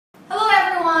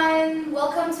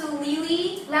to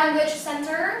Lily Language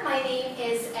Center. My name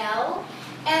is Elle,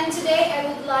 and today I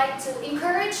would like to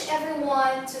encourage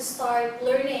everyone to start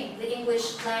learning the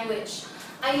English language.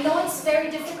 I know it's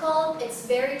very difficult, it's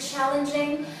very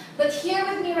challenging, but here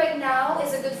with me right now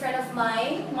is a good friend of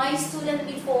mine, my student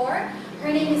before.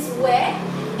 Her name is Wei,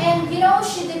 and you know,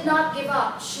 she did not give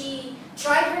up. She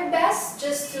tried her best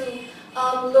just to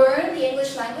learn the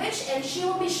English language, and she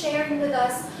will be sharing with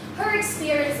us her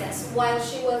experiences while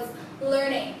she was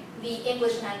learning the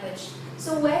English language.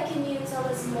 So Wei, can you tell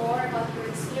us more about your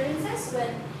experiences when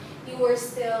you were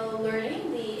still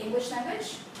learning the English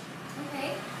language?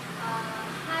 Okay.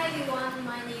 Hi everyone,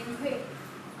 my name is Wei.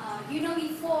 You know,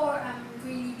 before I'm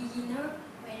really beginner,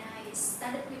 when I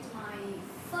started with my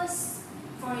first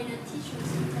foreigner teacher,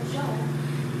 Mr. Zhou,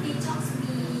 he taught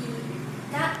me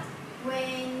that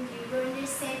when you don't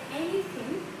understand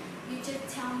anything, you just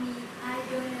tell me, I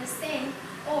don't understand,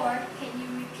 or can you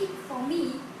repeat for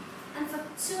me?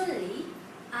 Unfortunately,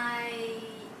 I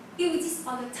do this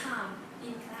all the time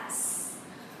in class.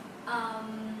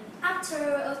 After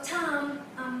a time,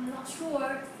 I'm not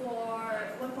sure, for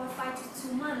 1.5 to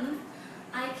 2 months,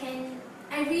 I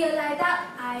realized that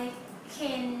I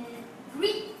can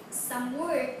read some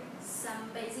words, some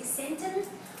basic sentence,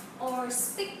 or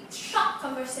speak short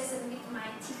conversation with my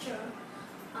teacher.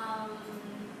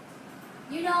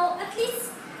 You know, at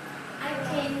least I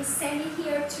can stand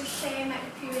here to share my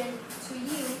experience to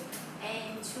you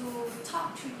and to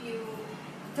talk to you.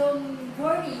 Don't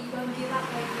worry, don't give up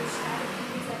when you start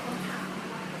English at one time.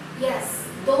 Yes,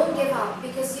 don't give up,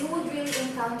 because you would really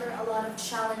encounter a lot of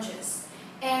challenges.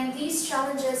 And these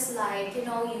challenges, like, you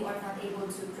know, you are not able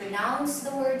to pronounce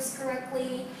the words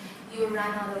correctly, you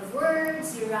run out of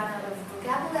words, you run out of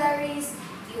vocabularies,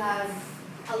 you have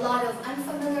a lot of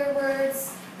unfamiliar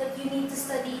words that you need to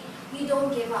study. You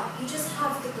don't give up. You just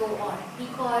have to go on,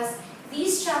 because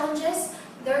these challenges,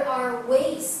 there are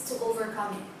ways to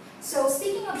overcome it. So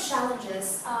speaking of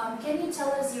challenges, can you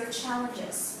tell us your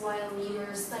challenges while you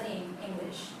were studying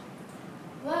English?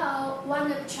 Well,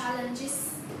 one of the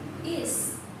challenges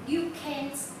is you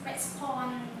can't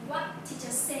respond what teacher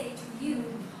say to you,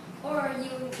 or you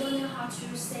don't know how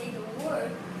to say the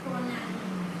word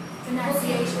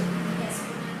Pronunciation. Yes,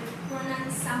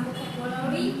 pronounce some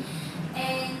vocabulary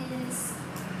and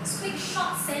speak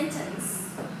short sentence.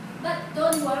 But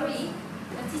don't worry,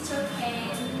 the teacher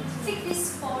can fix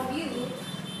this for you.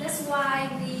 That's why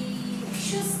we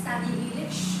should study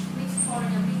English with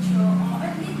foreign teacher, or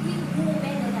at least we know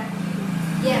better than you.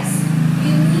 Yes,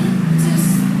 you need to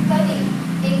study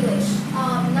English.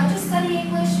 Not just study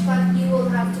English, but you will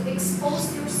have to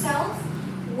expose yourself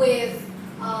with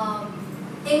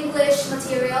English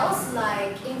materials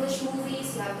like English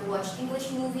movies. You have to watch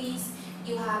English movies.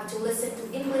 You have to listen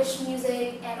to English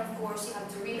music, and of course you have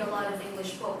to read a lot of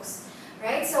English books,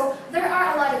 right? So there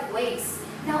are a lot of ways.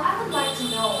 Now I would like to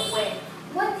know, Wei,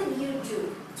 what did you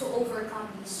do to overcome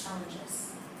these challenges?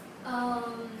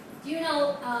 You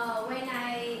know,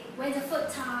 when the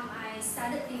first time I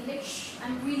studied English,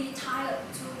 I'm really tired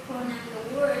to pronounce the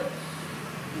word.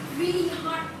 It's really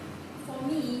hard for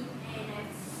me, and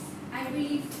I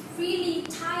really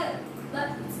tired. But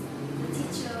the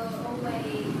teacher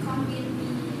always convinced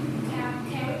me,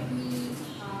 carried me,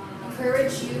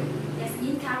 Encourage you? yes,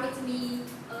 encouraged me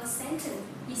a sentence.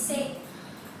 He said,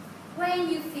 when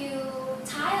you feel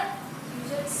tired, you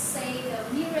just say the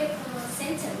miracle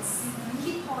sentence.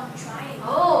 Keep on trying.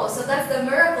 Oh, so that's the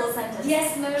miracle sentence.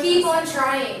 Yes, miracle Keep on sentence.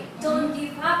 trying. Don't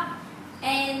give up.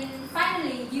 And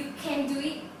finally, you can do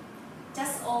it.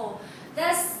 That's all.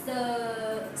 That's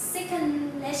the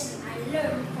second lesson I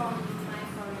learned from my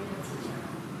foreign teacher.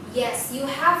 Yes, you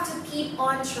have to keep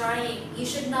on trying. You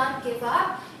should not give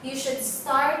up. You should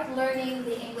start learning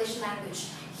the English language.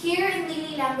 Here in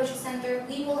Lily Language Center,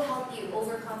 we will help you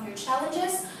overcome your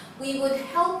challenges. We would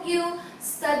help you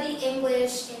study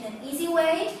English in an easy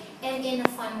way and in a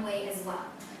fun way as well.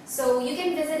 So you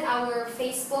can visit our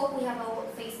Facebook. We have a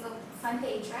Facebook fan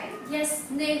page, right? Yes,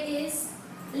 name is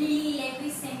Lily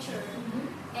Language Center.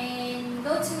 And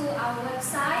go to our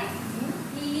website,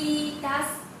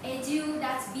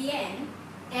 lily-edu.vn.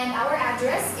 And our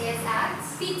address is at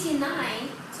 59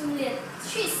 Trung Liệt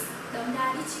Street, Đống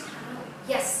Đa District, Hà Nội.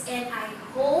 yes, and I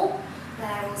hope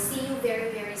that I will see you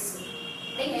very, very soon.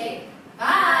 Thank you.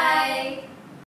 Bye!